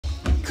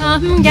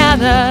Come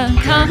gather,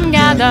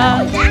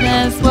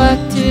 there's work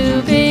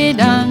to be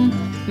done.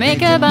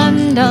 Make a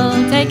bundle,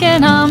 take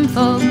an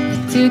armful,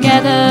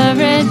 together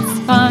it's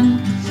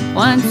fun.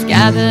 Once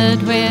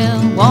gathered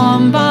we'll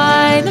warm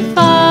by the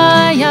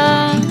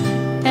fire,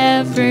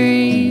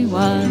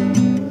 everyone.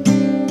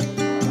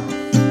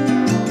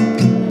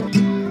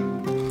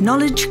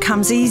 Knowledge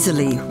comes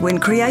easily when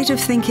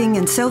creative thinking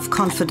and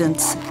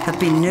self-confidence have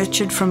been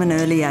nurtured from an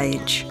early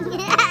age.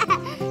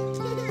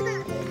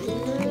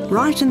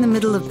 Right in the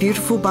middle of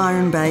beautiful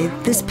Byron Bay,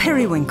 there's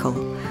Periwinkle,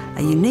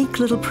 a unique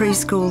little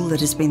preschool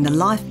that has been the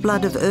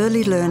lifeblood of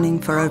early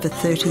learning for over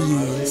 30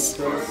 years.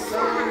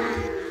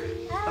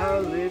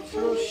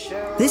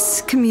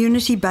 This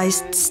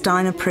community-based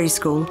Steiner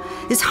preschool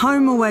is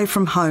home away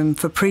from home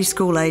for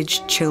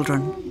preschool-aged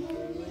children.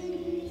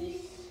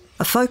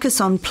 A focus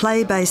on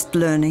play-based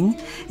learning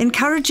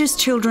encourages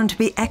children to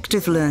be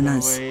active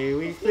learners,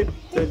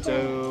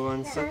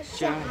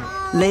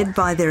 led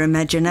by their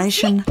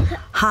imagination,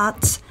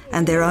 hearts,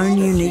 and their own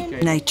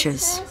unique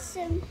natures.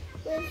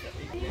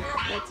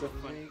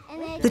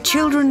 The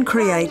children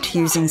create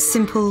using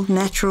simple,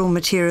 natural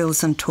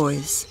materials and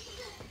toys.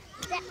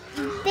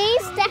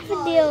 These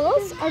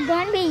daffodils are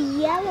going to be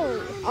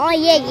yellow. Oh,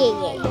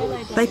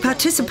 yeah. They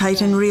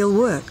participate in real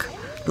work,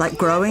 like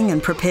growing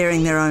and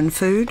preparing their own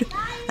food,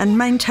 and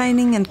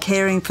maintaining and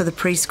caring for the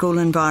preschool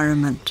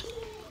environment.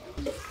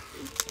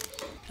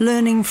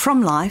 Learning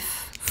from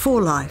life,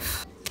 for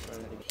life.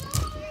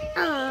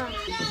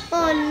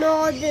 Oh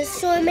no, there's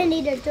so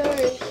many to do.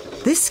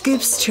 This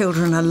gives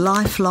children a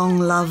lifelong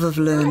love of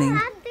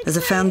learning as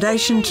a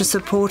foundation to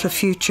support a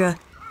future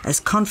as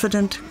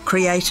confident,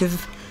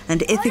 creative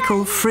and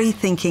ethical,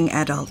 free-thinking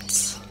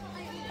adults.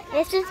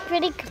 This is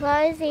pretty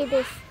cozy,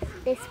 this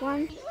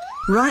one.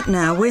 Right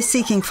now we're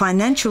seeking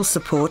financial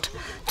support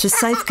to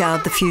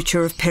safeguard the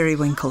future of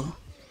Periwinkle.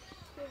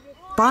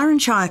 Byron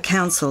Shire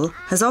Council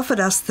has offered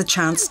us the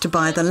chance to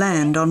buy the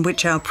land on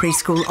which our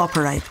preschool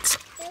operates.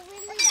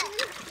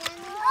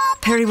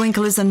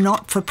 Periwinkle is a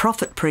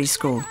not-for-profit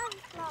preschool.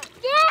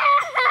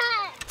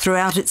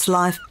 Throughout its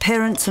life,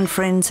 parents and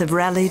friends have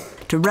rallied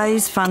to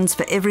raise funds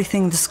for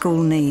everything the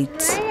school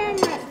needs.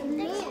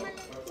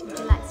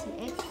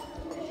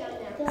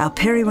 Our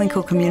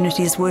Periwinkle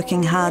community is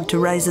working hard to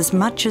raise as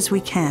much as we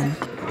can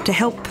to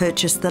help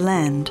purchase the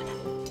land.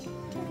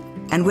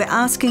 And we're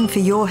asking for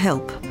your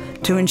help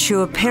to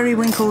ensure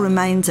Periwinkle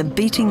remains a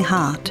beating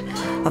heart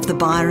of the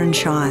Byron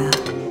Shire,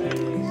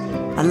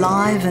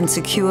 alive and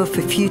secure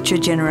for future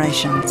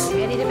generations.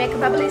 Ready to make a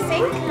bubbly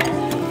sink? Yep.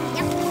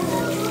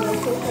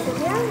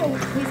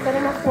 He's got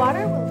enough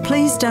water?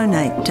 Please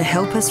donate to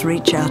help us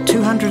reach our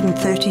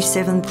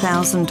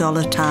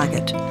 $237,000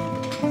 target.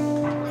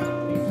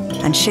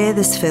 And share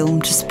this film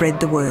to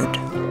spread the word.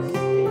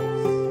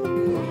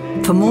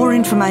 For more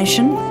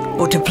information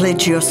or to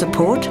pledge your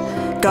support,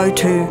 go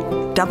to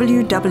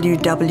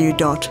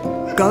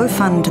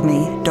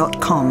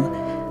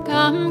www.gofundme.com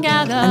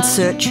and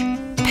search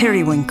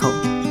Periwinkle,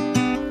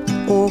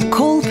 or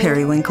call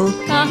Periwinkle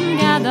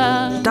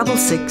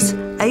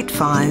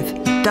 6685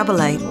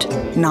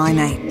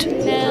 8898.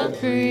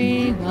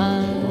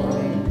 Everyone.